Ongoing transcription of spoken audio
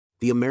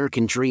the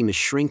American dream is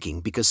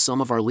shrinking because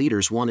some of our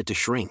leaders want it to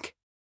shrink.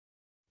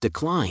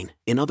 Decline,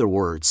 in other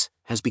words,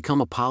 has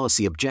become a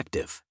policy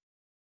objective.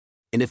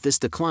 And if this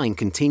decline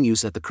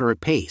continues at the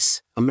current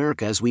pace,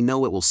 America as we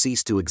know it will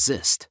cease to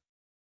exist.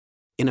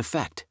 In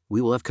effect,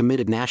 we will have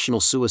committed national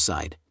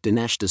suicide.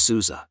 Dinesh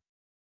D'Souza.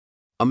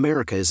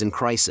 America is in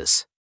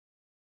crisis.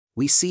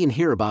 We see and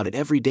hear about it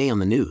every day on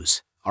the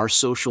news, our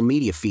social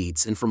media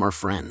feeds, and from our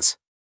friends.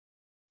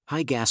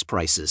 High gas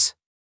prices.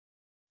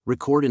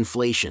 Record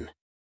inflation.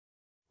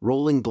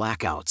 Rolling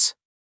blackouts.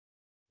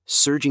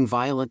 Surging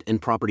violent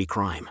and property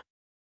crime.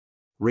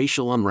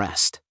 Racial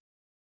unrest.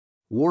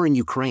 War in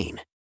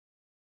Ukraine.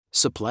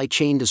 Supply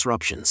chain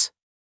disruptions.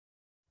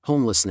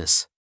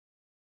 Homelessness.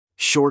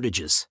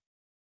 Shortages.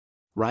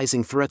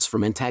 Rising threats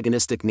from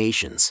antagonistic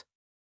nations.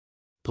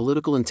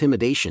 Political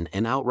intimidation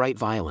and outright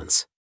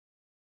violence.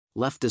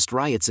 Leftist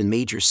riots in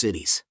major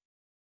cities.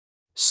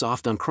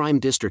 Soft on crime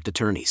district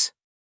attorneys.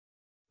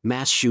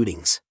 Mass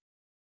shootings.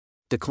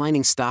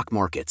 Declining stock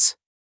markets.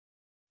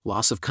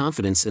 Loss of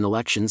confidence in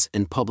elections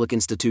and public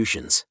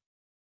institutions.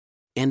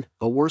 And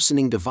a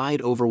worsening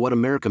divide over what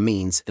America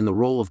means and the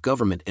role of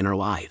government in our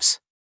lives.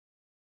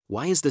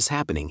 Why is this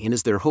happening, and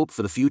is there hope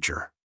for the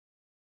future?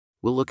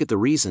 We'll look at the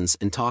reasons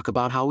and talk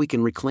about how we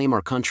can reclaim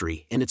our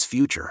country and its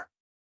future.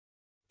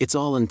 It's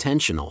all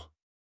intentional.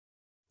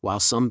 While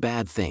some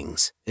bad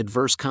things,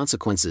 adverse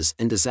consequences,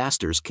 and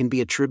disasters can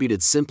be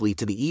attributed simply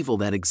to the evil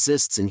that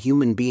exists in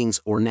human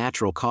beings or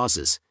natural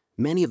causes,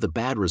 many of the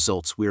bad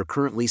results we are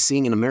currently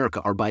seeing in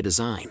America are by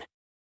design.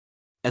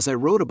 As I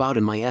wrote about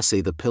in my essay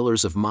The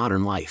Pillars of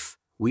Modern Life,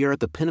 we are at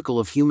the pinnacle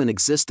of human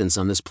existence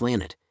on this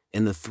planet,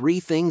 and the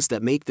three things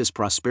that make this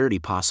prosperity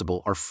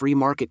possible are free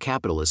market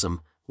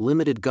capitalism,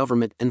 limited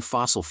government, and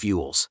fossil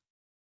fuels.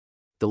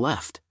 The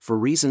left, for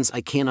reasons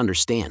I can't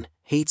understand,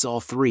 hates all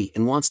three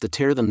and wants to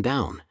tear them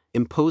down,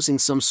 imposing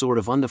some sort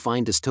of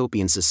undefined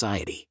dystopian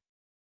society.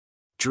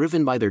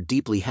 Driven by their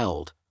deeply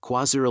held,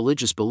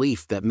 quasi-religious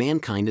belief that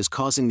mankind is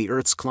causing the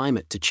Earth's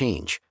climate to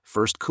change,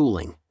 first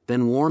cooling,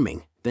 then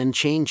warming, then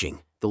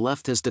changing, the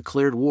left has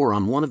declared war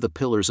on one of the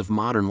pillars of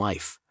modern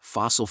life,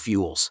 fossil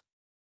fuels.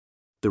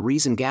 The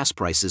reason gas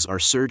prices are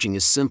surging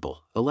is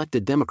simple: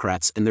 elected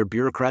Democrats and their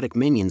bureaucratic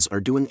minions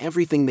are doing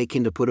everything they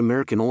can to put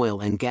American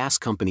oil and gas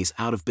companies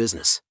out of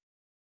business.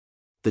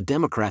 The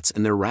Democrats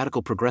and their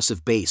radical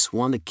progressive base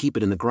want to keep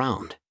it in the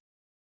ground.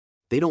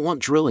 They don't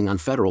want drilling on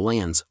federal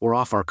lands or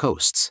off our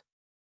coasts.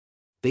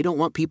 They don't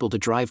want people to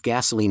drive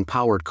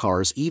gasoline-powered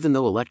cars even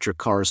though electric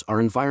cars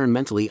are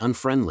environmentally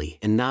unfriendly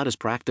and not as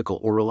practical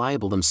or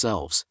reliable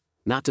themselves,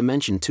 not to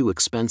mention too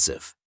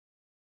expensive.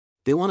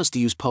 They want us to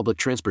use public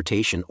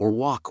transportation or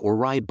walk or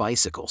ride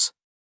bicycles.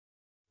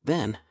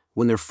 Then,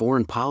 when their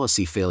foreign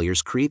policy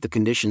failures create the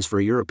conditions for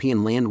a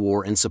European land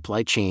war and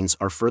supply chains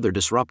are further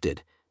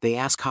disrupted, they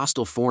ask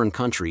hostile foreign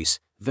countries,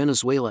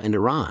 Venezuela and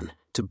Iran,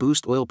 to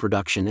boost oil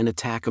production and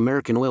attack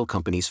American oil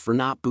companies for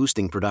not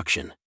boosting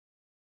production.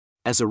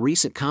 As a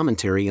recent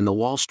commentary in the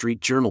Wall Street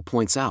Journal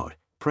points out,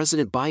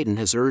 President Biden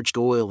has urged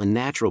oil and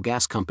natural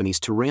gas companies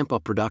to ramp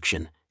up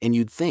production, and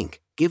you'd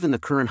think, given the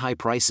current high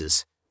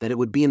prices, that it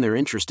would be in their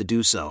interest to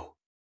do so.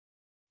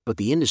 But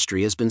the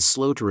industry has been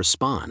slow to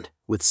respond,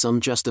 with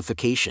some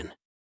justification.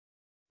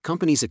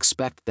 Companies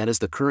expect that as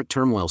the current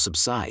turmoil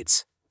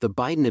subsides, the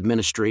Biden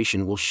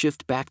administration will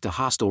shift back to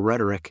hostile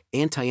rhetoric,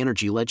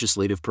 anti-energy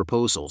legislative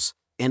proposals,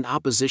 and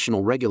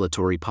oppositional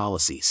regulatory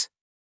policies.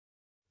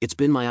 It's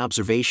been my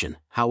observation,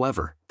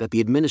 however, that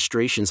the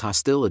administration's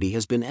hostility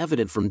has been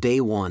evident from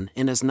day one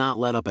and has not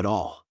let up at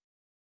all.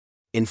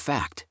 In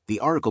fact, the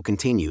article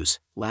continues,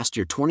 last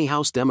year 20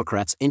 House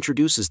Democrats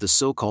introduces the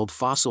so-called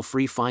Fossil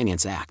Free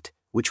Finance Act,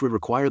 which would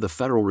require the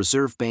Federal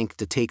Reserve Bank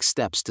to take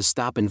steps to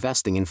stop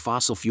investing in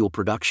fossil fuel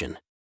production.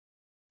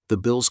 The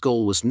bill's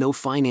goal was no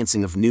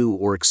financing of new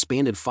or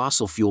expanded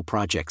fossil fuel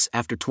projects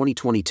after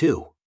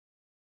 2022.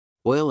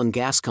 Oil and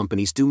gas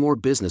companies do more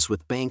business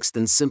with banks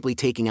than simply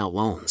taking out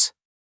loans.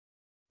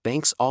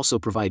 Banks also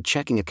provide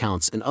checking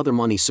accounts and other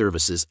money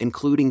services,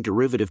 including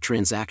derivative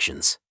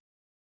transactions.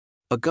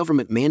 A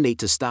government mandate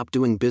to stop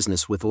doing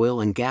business with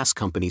oil and gas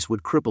companies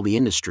would cripple the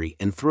industry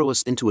and throw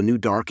us into a new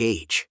dark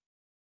age.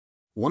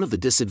 One of the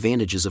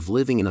disadvantages of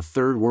living in a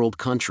third world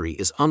country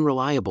is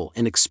unreliable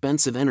and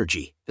expensive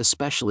energy,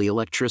 especially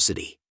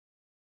electricity.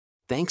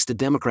 Thanks to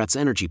Democrats'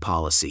 energy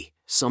policy,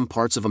 some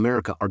parts of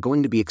America are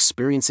going to be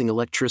experiencing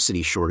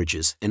electricity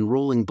shortages and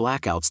rolling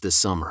blackouts this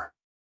summer.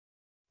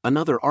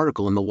 Another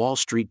article in the Wall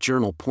Street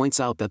Journal points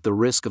out that the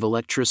risk of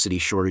electricity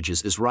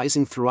shortages is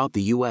rising throughout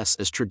the U.S.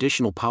 as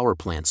traditional power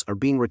plants are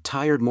being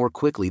retired more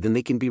quickly than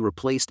they can be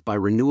replaced by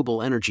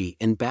renewable energy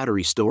and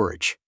battery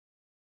storage.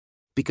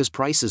 Because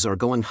prices are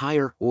going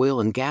higher,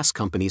 oil and gas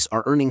companies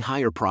are earning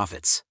higher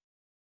profits.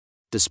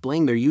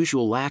 Displaying their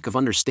usual lack of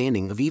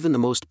understanding of even the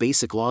most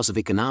basic laws of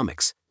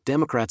economics,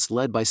 Democrats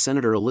led by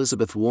Senator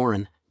Elizabeth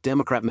Warren,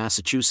 Democrat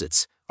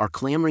Massachusetts, are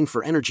clamoring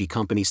for energy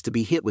companies to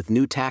be hit with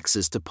new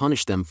taxes to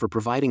punish them for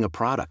providing a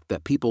product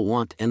that people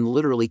want and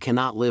literally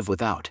cannot live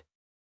without.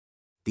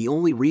 The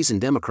only reason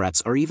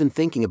Democrats are even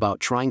thinking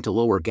about trying to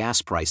lower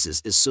gas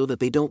prices is so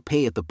that they don't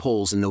pay at the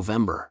polls in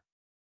November.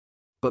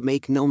 But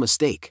make no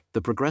mistake,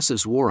 the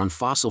progressives' war on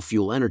fossil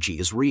fuel energy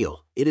is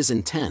real, it is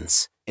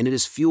intense, and it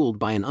is fueled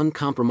by an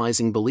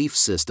uncompromising belief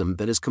system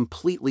that is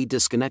completely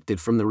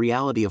disconnected from the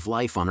reality of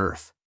life on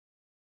Earth.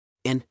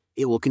 And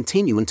it will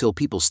continue until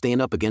people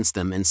stand up against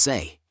them and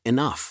say,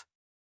 enough.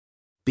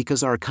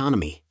 Because our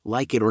economy,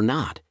 like it or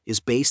not, is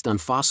based on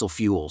fossil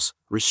fuels,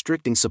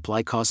 restricting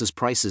supply causes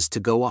prices to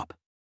go up.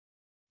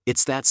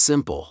 It's that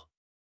simple.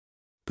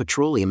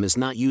 Petroleum is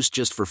not used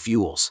just for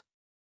fuels.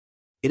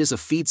 It is a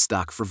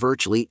feedstock for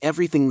virtually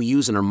everything we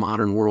use in our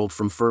modern world,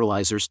 from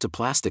fertilizers to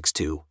plastics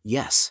to,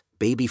 yes,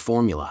 baby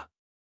formula.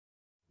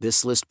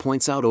 This list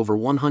points out over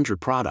 100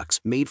 products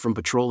made from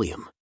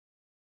petroleum.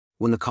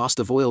 When the cost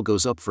of oil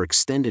goes up for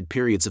extended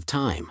periods of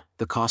time,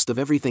 the cost of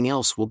everything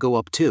else will go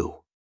up too.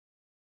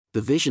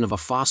 The vision of a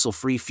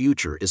fossil-free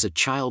future is a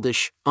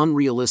childish,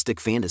 unrealistic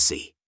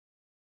fantasy.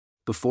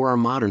 Before our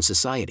modern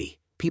society,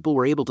 people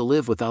were able to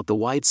live without the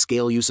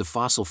wide-scale use of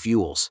fossil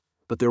fuels,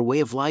 but their way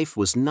of life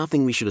was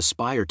nothing we should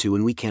aspire to,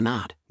 and we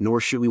cannot,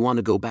 nor should we want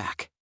to go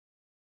back.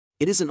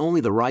 It isn't only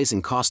the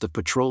rising cost of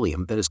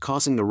petroleum that is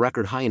causing the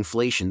record-high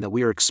inflation that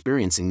we are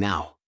experiencing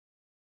now.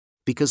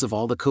 Because of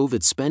all the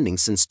COVID spending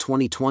since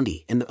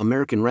 2020 and the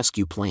American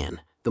Rescue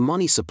Plan, the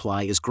money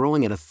supply is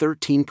growing at a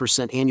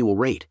 13% annual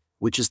rate,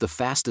 which is the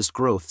fastest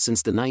growth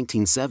since the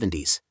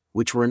 1970s,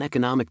 which were an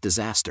economic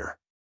disaster.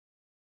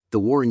 The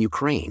war in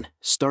Ukraine,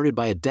 started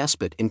by a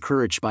despot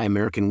encouraged by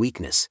American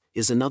weakness,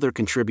 is another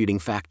contributing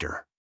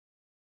factor.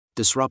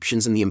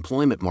 Disruptions in the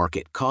employment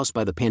market caused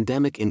by the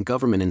pandemic and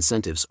government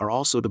incentives are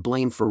also to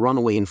blame for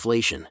runaway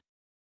inflation.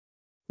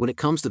 When it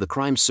comes to the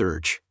crime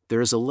surge,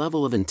 there is a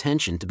level of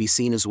intention to be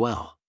seen as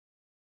well.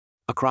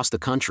 Across the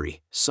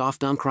country,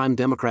 soft-on-crime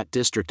Democrat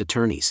district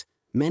attorneys,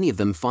 many of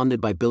them funded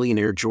by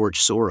billionaire George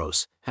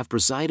Soros, have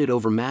presided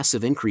over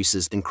massive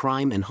increases in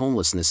crime and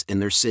homelessness in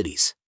their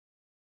cities.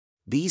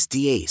 These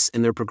DAs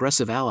and their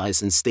progressive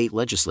allies in state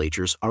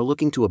legislatures are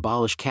looking to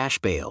abolish cash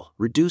bail,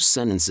 reduce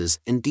sentences,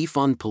 and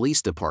defund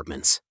police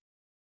departments.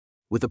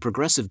 With a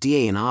progressive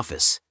DA in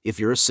office, if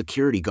you're a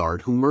security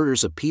guard who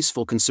murders a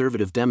peaceful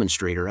conservative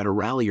demonstrator at a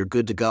rally, you're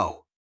good to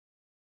go.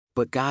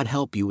 But God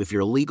help you if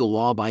you're a legal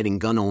law-abiding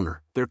gun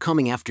owner, they're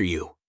coming after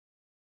you.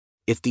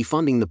 If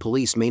defunding the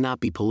police may not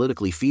be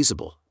politically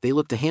feasible, they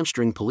look to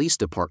hamstring police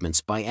departments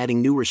by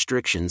adding new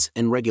restrictions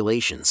and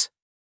regulations.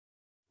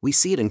 We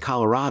see it in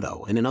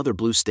Colorado and in other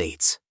blue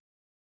states.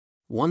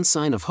 One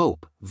sign of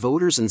hope,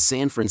 voters in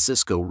San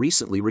Francisco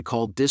recently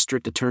recalled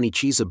District Attorney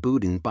Chesa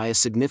Boudin by a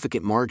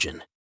significant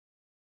margin.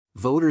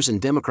 Voters in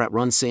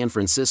Democrat-run San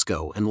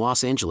Francisco and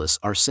Los Angeles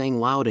are saying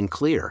loud and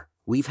clear,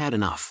 we've had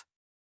enough.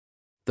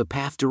 The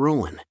path to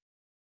ruin.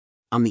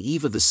 On the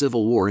eve of the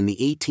Civil War in the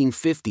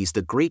 1850s,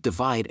 the Great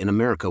Divide in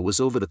America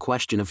was over the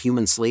question of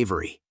human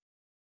slavery.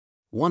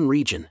 One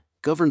region,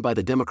 governed by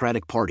the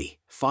Democratic Party,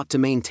 fought to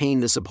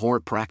maintain this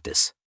abhorrent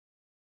practice.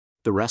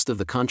 The rest of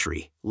the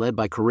country, led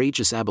by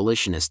courageous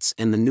abolitionists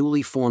and the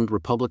newly formed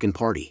Republican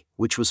Party,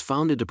 which was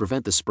founded to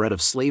prevent the spread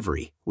of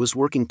slavery, was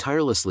working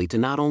tirelessly to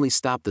not only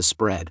stop the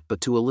spread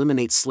but to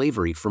eliminate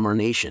slavery from our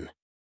nation.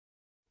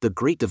 The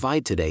Great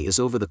Divide today is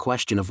over the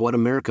question of what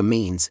America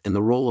means and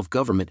the role of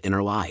government in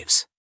our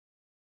lives.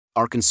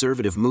 Our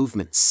conservative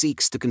movement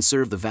seeks to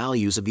conserve the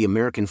values of the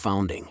American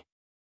founding.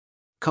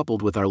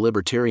 Coupled with our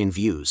libertarian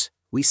views,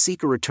 we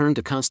seek a return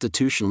to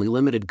constitutionally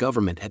limited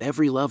government at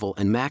every level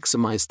and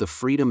maximize the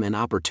freedom and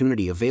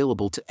opportunity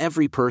available to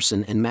every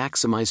person and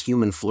maximize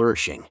human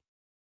flourishing.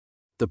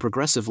 The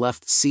progressive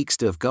left seeks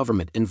to have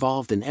government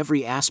involved in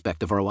every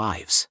aspect of our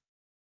lives.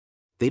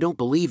 They don't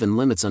believe in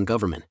limits on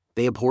government,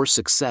 they abhor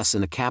success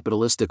in a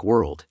capitalistic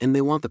world, and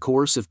they want the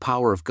coercive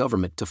power of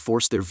government to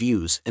force their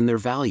views and their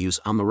values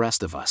on the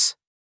rest of us.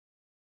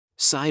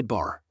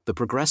 Sidebar: the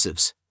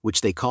progressives,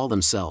 which they call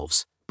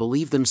themselves,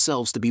 believe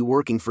themselves to be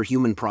working for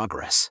human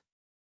progress.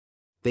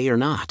 They are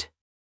not.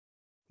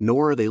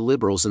 Nor are they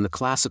liberals in the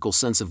classical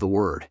sense of the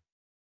word.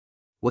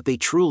 What they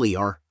truly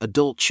are,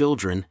 adult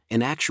children,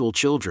 and actual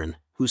children,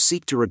 who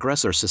seek to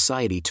regress our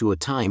society to a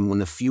time when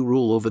the few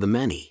rule over the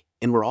many,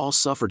 and we're all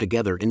suffer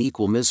together in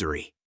equal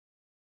misery.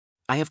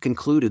 I have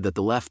concluded that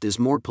the left is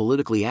more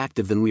politically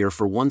active than we are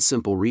for one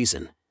simple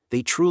reason: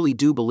 they truly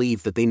do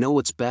believe that they know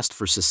what's best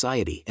for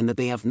society and that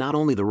they have not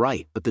only the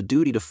right but the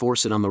duty to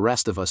force it on the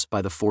rest of us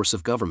by the force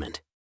of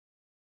government.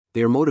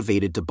 They are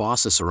motivated to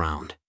boss us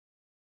around.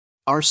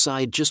 Our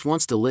side just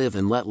wants to live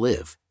and let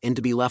live, and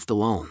to be left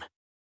alone.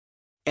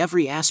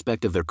 Every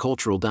aspect of their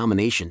cultural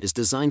domination is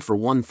designed for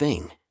one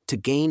thing: to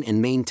gain and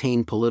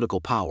maintain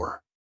political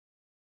power.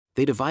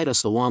 They divide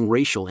us along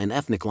racial and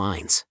ethnic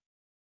lines.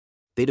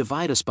 They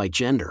divide us by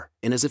gender,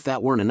 and as if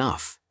that weren't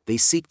enough, they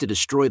seek to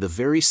destroy the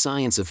very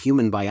science of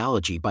human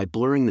biology by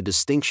blurring the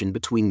distinction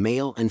between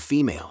male and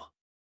female.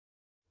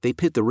 They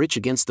pit the rich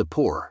against the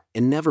poor,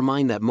 and never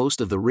mind that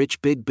most of the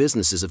rich big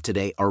businesses of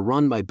today are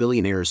run by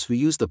billionaires who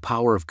use the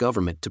power of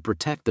government to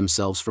protect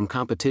themselves from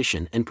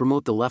competition and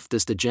promote the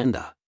leftist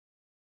agenda.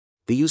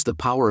 They use the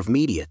power of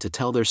media to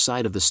tell their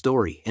side of the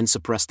story and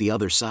suppress the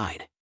other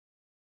side.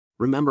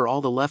 Remember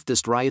all the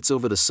leftist riots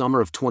over the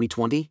summer of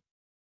 2020?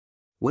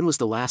 When was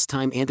the last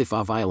time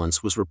Antifa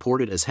violence was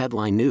reported as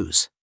headline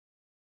news?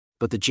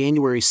 But the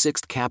January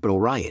 6th Capitol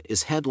riot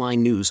is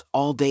headline news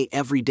all day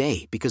every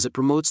day because it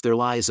promotes their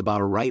lies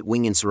about a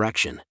right-wing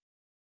insurrection.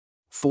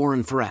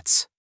 Foreign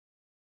threats.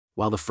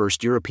 While the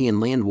first European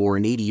land war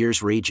in 80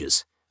 years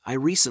rages, I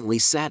recently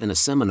sat in a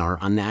seminar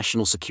on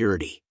national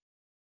security.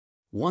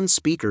 One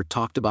speaker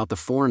talked about the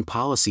foreign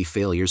policy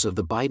failures of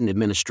the Biden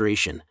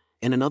administration,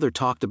 and another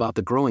talked about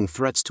the growing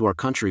threats to our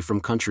country from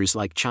countries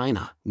like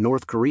China,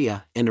 North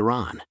Korea, and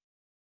Iran.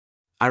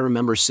 I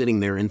remember sitting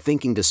there and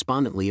thinking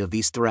despondently of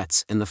these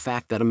threats and the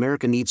fact that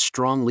America needs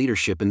strong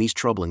leadership in these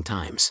troubling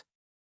times.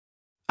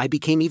 I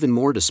became even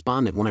more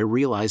despondent when I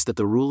realized that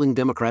the ruling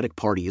Democratic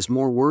Party is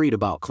more worried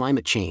about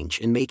climate change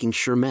and making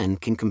sure men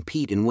can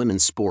compete in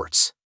women's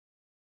sports.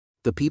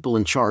 The people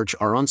in charge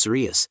are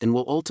unserious and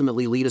will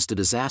ultimately lead us to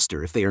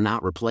disaster if they are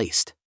not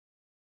replaced.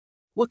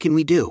 What can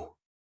we do?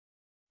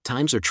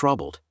 Times are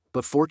troubled,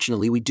 but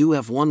fortunately we do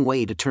have one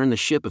way to turn the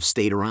ship of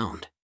state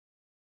around.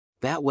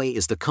 That way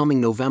is the coming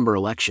November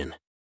election.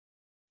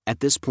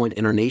 At this point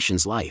in our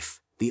nation's life,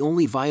 the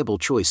only viable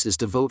choice is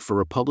to vote for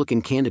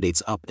Republican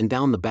candidates up and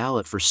down the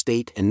ballot for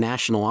state and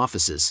national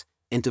offices,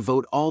 and to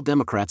vote all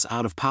Democrats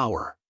out of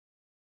power.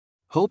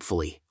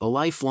 Hopefully, a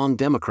lifelong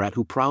Democrat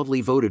who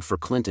proudly voted for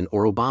Clinton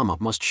or Obama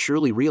must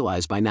surely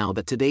realize by now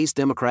that today's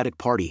Democratic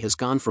Party has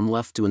gone from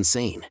left to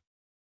insane.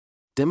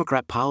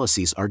 Democrat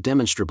policies are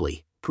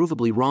demonstrably,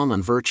 provably wrong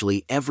on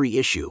virtually every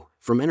issue,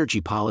 from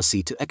energy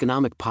policy to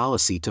economic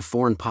policy to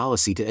foreign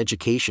policy to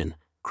education,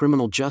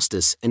 criminal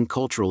justice, and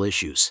cultural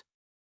issues.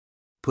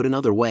 Put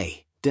another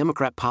way,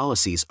 Democrat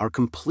policies are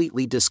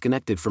completely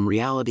disconnected from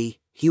reality,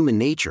 human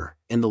nature,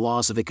 and the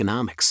laws of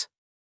economics.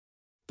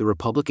 The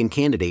Republican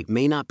candidate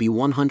may not be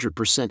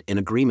 100% in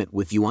agreement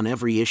with you on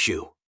every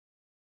issue.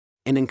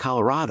 And in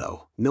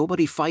Colorado,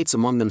 nobody fights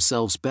among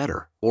themselves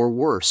better, or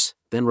worse,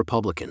 than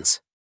Republicans.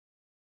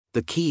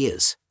 The key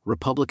is,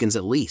 Republicans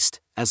at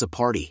least, as a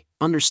party,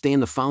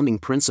 understand the founding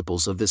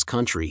principles of this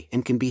country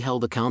and can be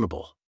held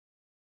accountable.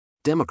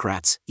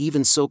 Democrats,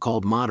 even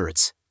so-called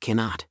moderates,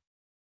 cannot.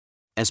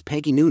 As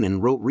Peggy Noonan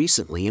wrote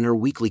recently in her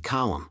weekly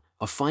column,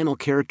 a final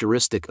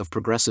characteristic of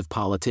progressive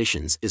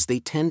politicians is they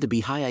tend to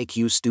be high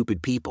IQ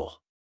stupid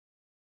people.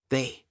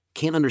 They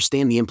can't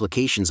understand the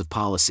implications of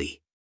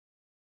policy.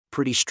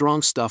 Pretty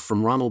strong stuff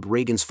from Ronald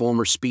Reagan's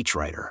former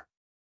speechwriter.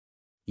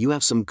 You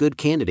have some good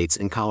candidates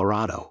in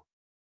Colorado.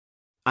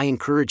 I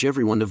encourage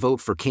everyone to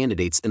vote for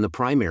candidates in the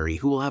primary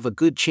who will have a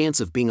good chance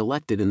of being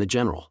elected in the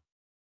general.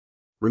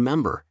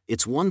 Remember,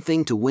 it's one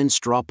thing to win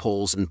straw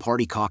polls and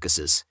party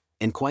caucuses,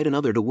 and quite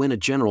another to win a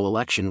general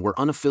election where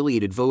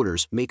unaffiliated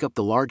voters make up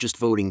the largest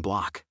voting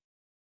bloc.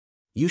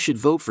 You should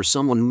vote for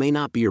someone who may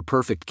not be your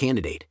perfect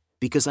candidate,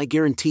 because I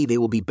guarantee they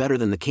will be better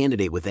than the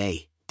candidate with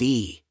a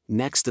D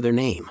next to their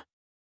name.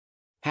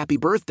 Happy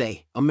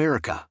birthday,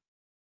 America!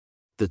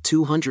 The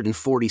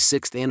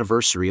 246th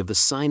anniversary of the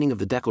signing of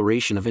the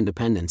Declaration of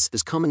Independence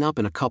is coming up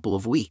in a couple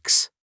of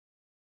weeks.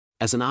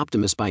 As an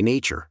optimist by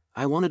nature,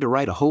 I wanted to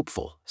write a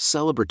hopeful,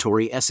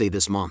 celebratory essay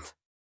this month.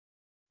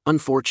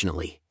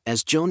 Unfortunately,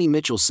 as Joni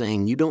Mitchell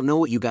sang, "You don't know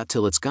what you got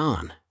till it's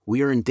gone,"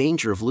 we are in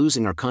danger of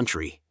losing our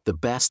country, the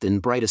best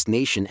and brightest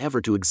nation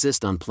ever to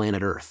exist on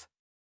planet Earth.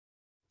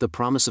 The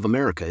promise of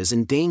America is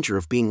in danger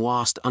of being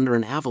lost under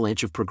an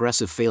avalanche of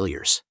progressive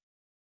failures.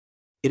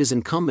 It is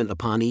incumbent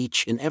upon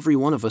each and every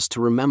one of us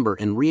to remember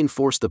and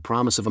reinforce the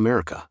promise of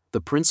America,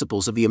 the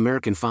principles of the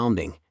American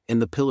founding,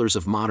 and the pillars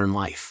of modern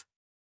life.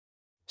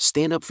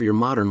 Stand up for your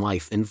modern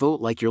life and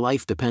vote like your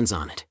life depends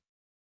on it.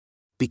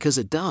 Because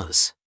it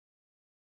does.